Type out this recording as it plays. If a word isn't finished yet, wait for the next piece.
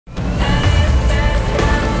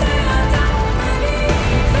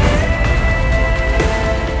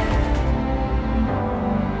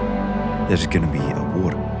there's going to be a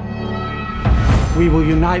war. We will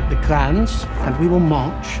unite the clans, and we will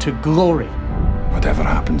march to glory. Whatever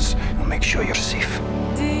happens, we'll make sure you're safe.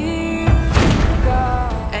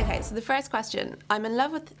 Okay, so the first question. I'm in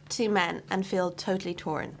love with two men and feel totally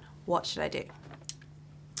torn. What should I do?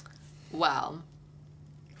 Well...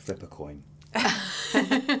 Flip a coin.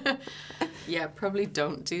 Yeah, probably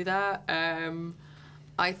don't do that.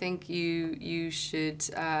 I think you should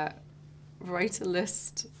write a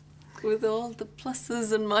list with all the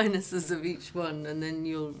pluses and minuses of each one, and then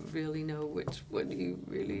you'll really know which one you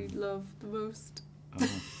really love the most.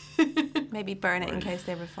 Maybe burn it in case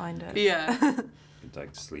they ever find it. Yeah. You'd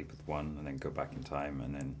like sleep with one and then go back in time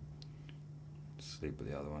and then sleep with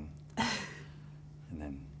the other one. And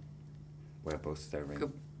then wear both their rings.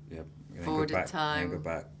 Yep. Forward go back, in time. And go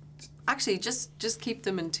back. Actually, just keep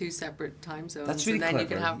them in 2 separate time zones. That's really and then clever.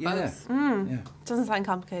 You can have both. Yeah. Doesn't sound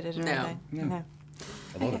complicated or No. anything. No.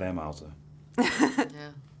 A lot of MLs are.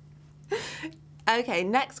 Yeah. Okay,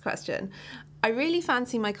 next question. I really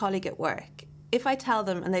fancy my colleague at work. If I tell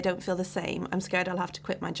them and they don't feel the same, I'm scared I'll have to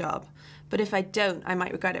quit my job. But if I don't, I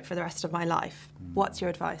might regret it for the rest of my life. What's your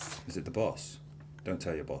advice? Is it the boss? Don't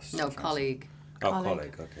tell your boss. No, colleague. Oh,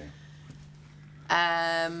 colleague, okay.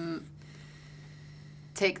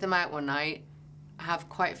 Take them out one night, have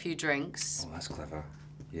quite a few drinks. Oh, that's clever.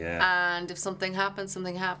 Yeah. And if something happens,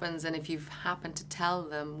 something happens. And if you've happened to tell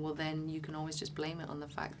them, well, then you can always just blame it on the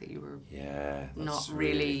fact that you were not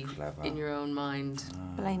really clever. in your own mind.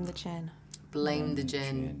 Blame the gin. Blame the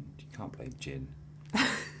gin. You can't blame gin.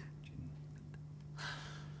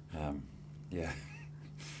 Yeah.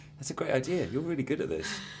 That's a great idea. You're really good at this.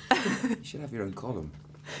 You should have your own column.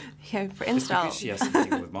 Yeah, for Just InStyle. because she has to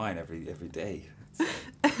deal with mine every day.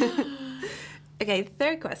 Okay,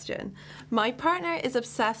 third question. My partner is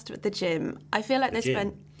obsessed with the gym. I feel like they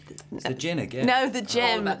spend... It's the gin again. No, the All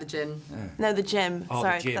gym. about the gin. No, the gym. Oh, the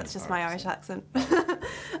Sorry, gym. that's just All my right, Irish sorry. accent.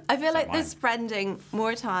 I feel like they're mine. spending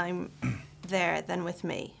more time there than with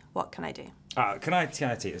me. What can I do? Can I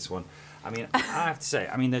take this one? I mean, I have to say,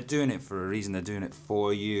 I mean, they're doing it for a reason. They're doing it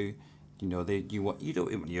for you. You know, you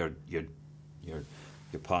don't want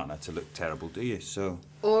your partner to look terrible, do you? So.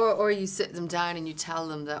 Or you sit them down and you tell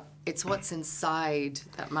them that it's what's inside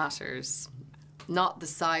that matters, not the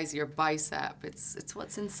size of your bicep. It's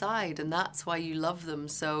what's inside, and that's why you love them.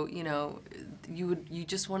 So you know, you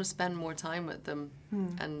just want to spend more time with them,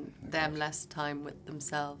 and them less time with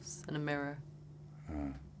themselves in a mirror.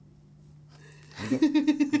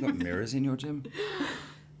 You got mirrors in your gym?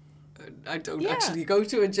 I don't actually go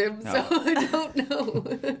to a gym, so I don't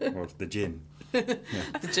know. Or the gin?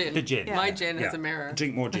 The gin. The gin. My gin has a mirror.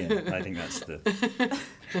 Drink more gin. I think that's the...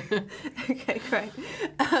 Okay, great.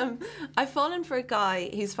 I've fallen for a guy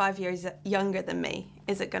who's 5 years younger than me.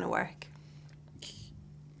 Is it going to work?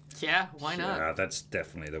 Yeah, why not? Yeah, that's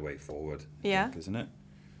definitely the way forward. I Yeah? think, isn't it?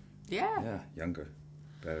 Yeah. Yeah, younger.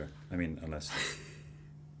 Better. I mean, unless...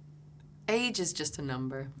 Age is just a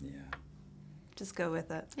number. Yeah. Just go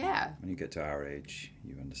with it. Yeah. When you get to our age,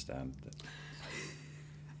 you understand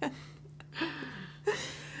that...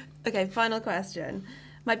 Okay, final question.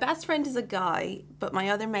 My best friend is a guy, but my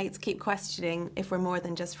other mates keep questioning if we're more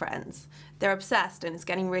than just friends. They're obsessed and it's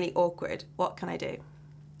getting really awkward. What can I do?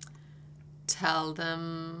 Tell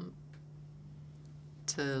them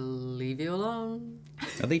to leave you alone.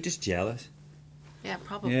 Are they just jealous? Yeah,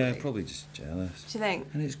 probably. Yeah, probably just jealous. Do you think?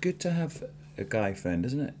 And it's good to have a guy friend,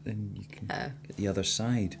 isn't it? Then you can get the other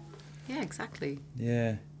side. Yeah, exactly.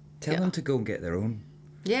 Yeah. Tell them to go and get their own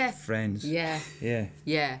friends. Yeah. Yeah.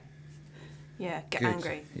 Yeah. Yeah, get Good.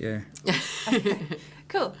 angry. Yeah.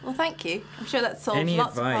 Cool. Well, thank you. I'm sure that solved Any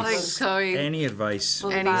lots of advice? problems. Thanks, Chloe. Any advice?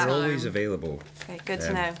 We'll be We're back. always available. Okay, good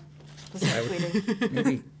to know. Wasn't it, sweetie?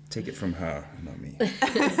 Maybe take it from her, not me.